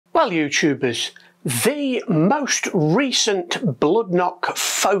Well, YouTubers, the most recent Bloodnok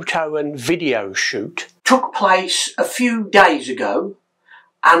photo and video shoot took place a few days ago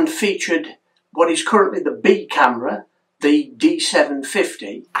and featured what is currently the B camera, the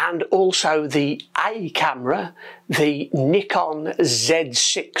D750, and also the A camera, the Nikon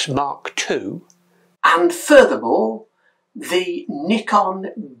Z6 II, and furthermore the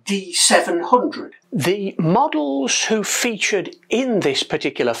Nikon D700. The models who featured in this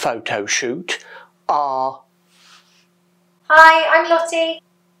particular photo shoot are... Hi, I'm Lottie.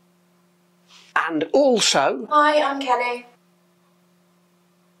 And also... Hi, I'm Kelly.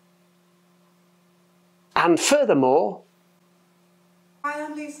 And furthermore... Hi,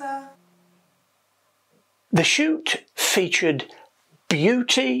 I'm Lisa. The shoot featured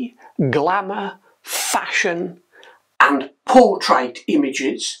beauty, glamour, fashion and portrait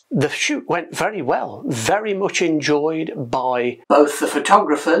images. The shoot went very well, very much enjoyed by both the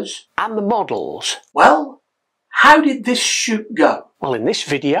photographers and the models. Well, how did this shoot go? Well, in this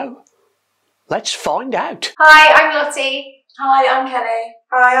video, let's find out. Hi, I'm Lottie. Hi, I'm Kelly.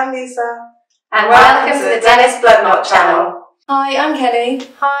 Hi, I'm Lisa. And welcome to the Dennis Bloodnok Channel. Hi, I'm Kelly.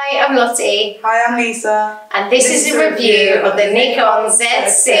 Hi, I'm Lottie. Hi, I'm Lisa. And this is a review of the Nikon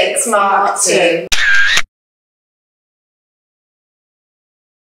Z6 II.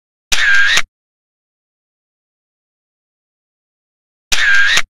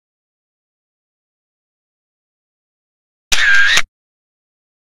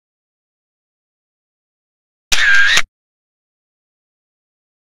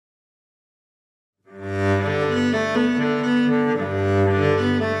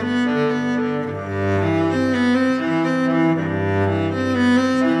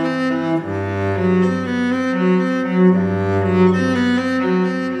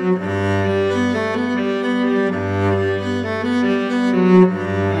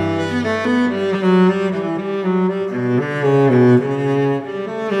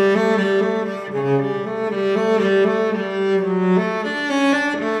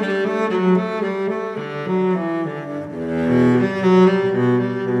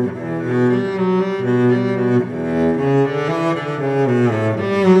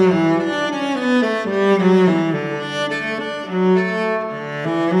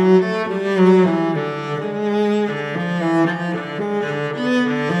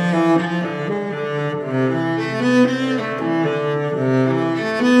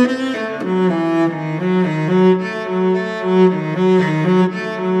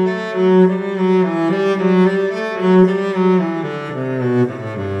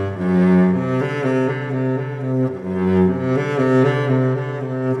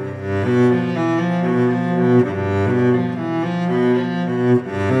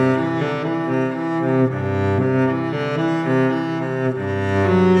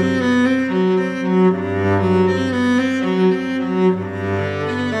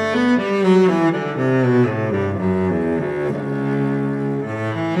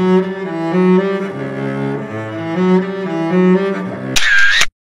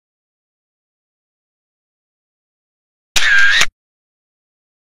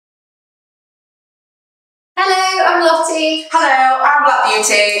 Hello, I'm Lottie. Hello, I'm Black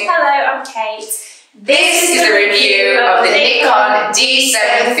Beauty. Hello, I'm Kate. This is a review of the Nikon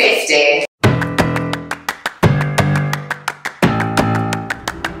D750.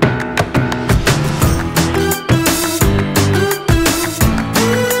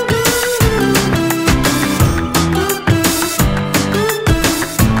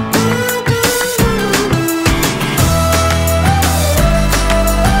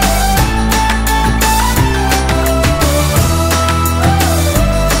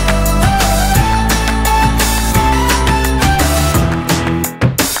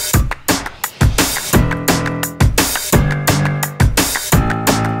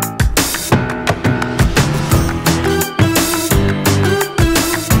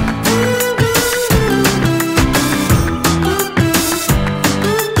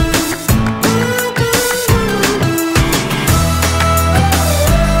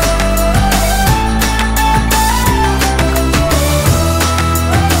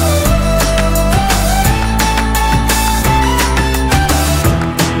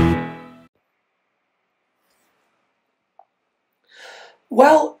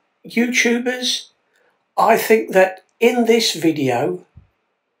 Well, YouTubers, I think that in this video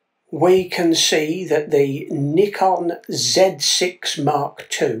we can see that the Nikon Z6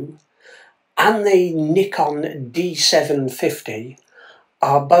 II and the Nikon D750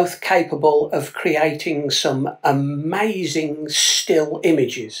 are both capable of creating some amazing still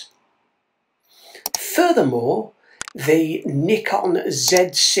images. Furthermore, the Nikon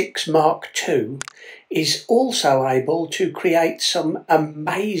Z6 Mark II is also able to create some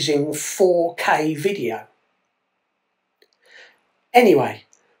amazing 4K video. Anyway,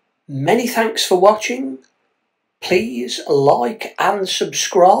 many thanks for watching. Please like and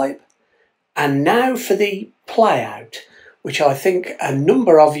subscribe. And now for the playout, which I think a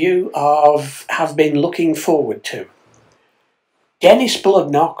number of you have been looking forward to. Dennis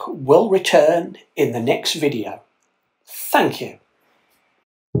Bloodnok will return in the next video. Thank you.